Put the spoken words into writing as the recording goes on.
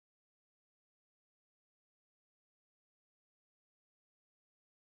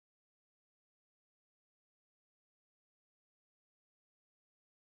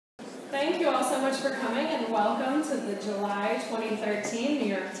Thank you all so much for coming and welcome to the July 2013 New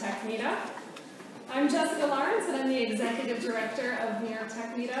York Tech Meetup. I'm Jessica Lawrence and I'm the Executive Director of New York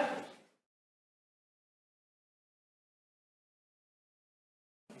Tech Meetup.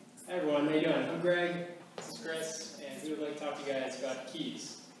 Hi everyone, how you doing? I'm Greg, this is Kris, and we would like to talk to you guys about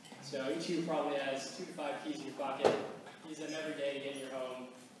keys. So each of you probably has 2 to 5 keys in your pocket. Use them every day to get in your home.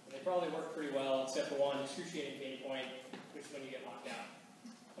 And they probably work pretty well, except for one excruciating pain point, which is when you get locked out.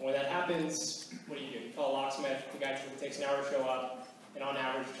 And when that happens, what do? You call a locksmith. The guy typically takes an hour to show up, and on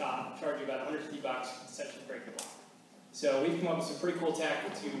average charge you about $150 to essentially break the lock. So we've come up with some pretty cool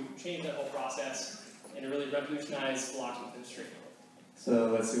tech to change that whole process and to really revolutionize the locksmith industry. So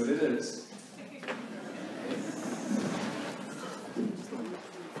let's see what it is.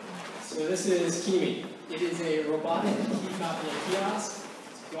 So this is KeyMe. It is a robotic key copying kiosk. So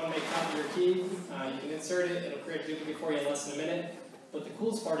if you want to make a copy of your key, you can insert it. It'll create a duplicate for you in less than a minute. But the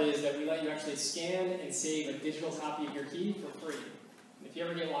coolest part is that we let you actually scan and save a digital copy of your key for free. And if you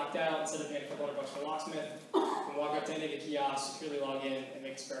ever get locked out, instead of paying a couple $100 for a locksmith, you can walk up to any of the kiosks, securely log in, and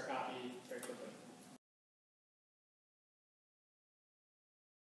make a spare copy very quickly.